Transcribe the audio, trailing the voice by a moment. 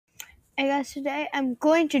I guess today I'm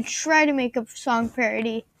going to try to make a song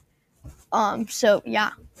parody. So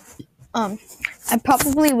yeah. I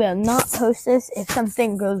probably will not post this if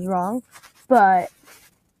something goes wrong, but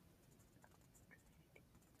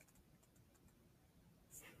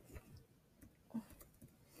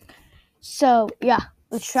so yeah,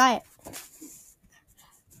 let's try it.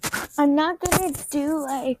 I'm not gonna do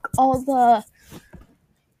like all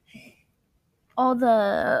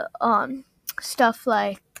the stuff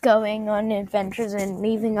like going on adventures and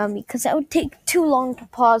leaving on me because that would take too long to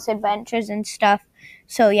pause adventures and stuff.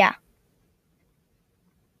 So yeah.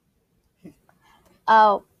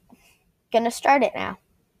 Oh, gonna start it now.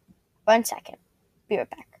 1 second. Be right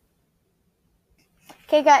back.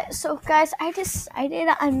 Okay, guys. So, guys, I decided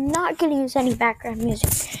I'm not gonna use any background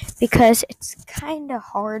music because it's kind of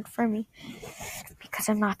hard for me because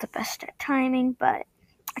I'm not the best at timing. But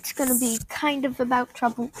it's gonna be kind of about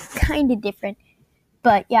trouble, kind of different.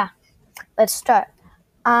 But yeah, let's start.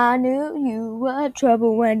 I knew you were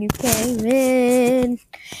trouble when you came in.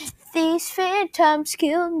 These phantoms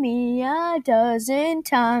killed me a dozen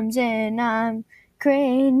times, and I'm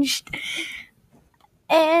cringed.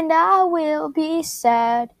 And I will be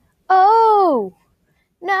sad. Oh,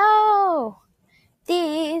 no.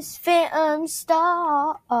 These phantoms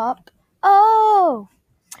stop. Oh,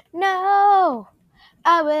 no.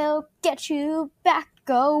 I will get you back.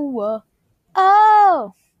 Oh,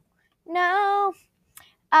 no.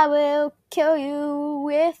 I will kill you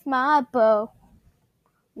with my bow.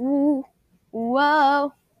 Ooh,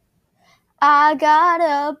 whoa. I got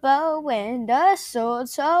a bow and a sword,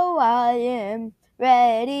 so I am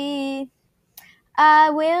ready. I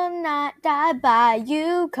will not die by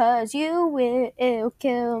you, 'cause you will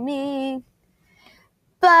kill me.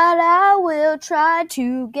 But I will try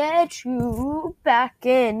to get you back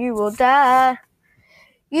and you will die.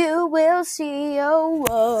 You will see,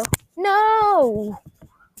 oh, no.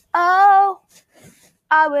 Oh,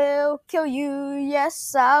 I will kill you,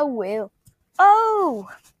 yes I will. Oh,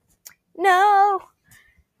 no.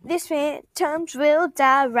 These phantoms will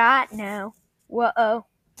die right now. Whoa,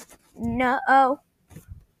 no.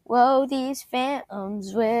 Whoa, these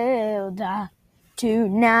phantoms will die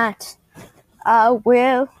tonight. I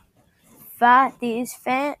will fight, these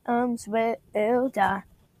phantoms will die.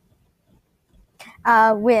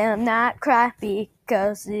 I will not cry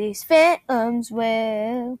because these phantoms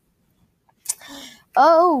will.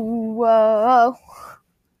 Oh, whoa.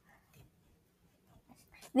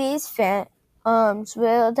 These phantoms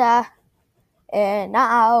will die, and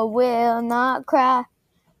I will not cry,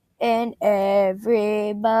 and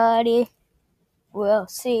everybody will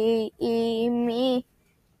see me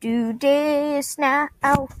do this now.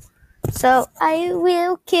 So I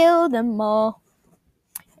will kill them all,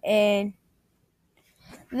 and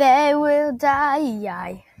they will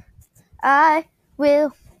die. I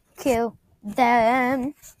will kill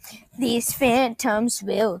them. These phantoms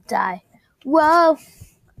will die. Whoa.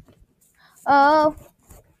 Oh.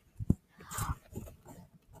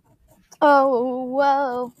 Oh,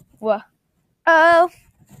 whoa. Whoa. Oh,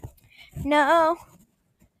 no.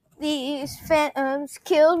 These phantoms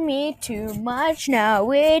killed me too much. Now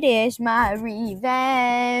it is my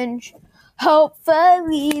revenge.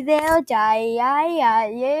 Hopefully they'll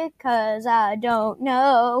die, 'cause I don't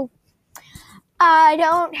know. I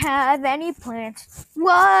don't have any plans.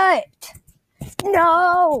 What?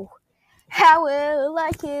 No. How will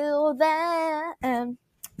I kill them?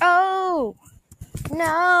 Oh,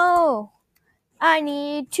 no. I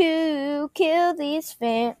need to kill these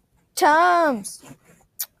phantoms.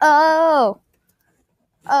 Oh,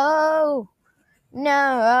 no,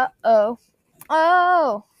 oh,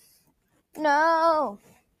 no.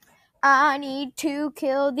 I need to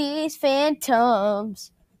kill these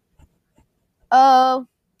phantoms. Oh,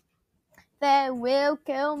 they will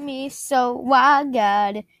kill me, so I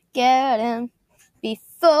gotta get them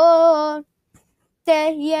before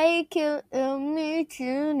they kill me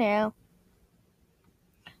too now.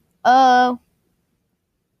 Oh,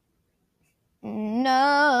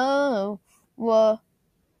 no. Whoa,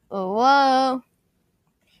 whoa.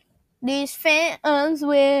 These phantoms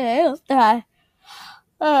will die.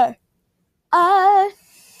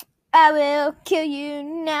 I will kill you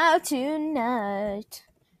now tonight.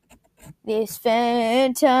 These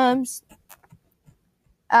phantoms,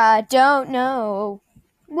 I don't know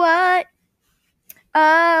what.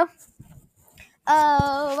 Oh,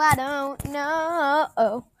 I don't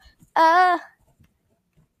know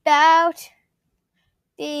about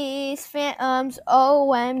these phantoms.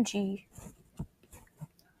 OMG.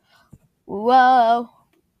 Whoa,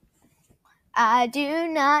 I do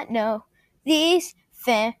not know these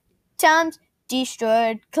phantoms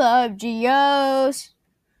destroyed Club Geos.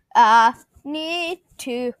 I need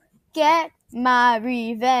to get my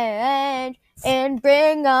revenge and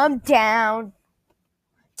bring them down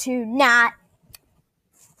tonight.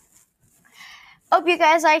 Hope you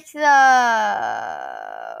guys liked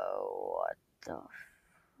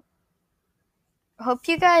Hope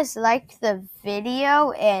you guys liked the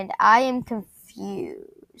video, and I am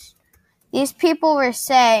confused. These people were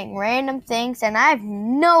saying random things, and I have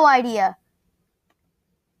no idea.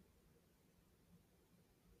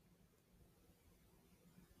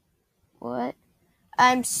 What?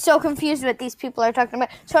 I'm so confused what these people are talking about.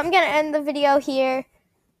 So I'm going to end the video here.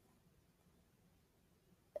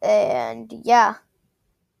 And yeah.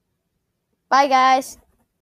 Bye, guys.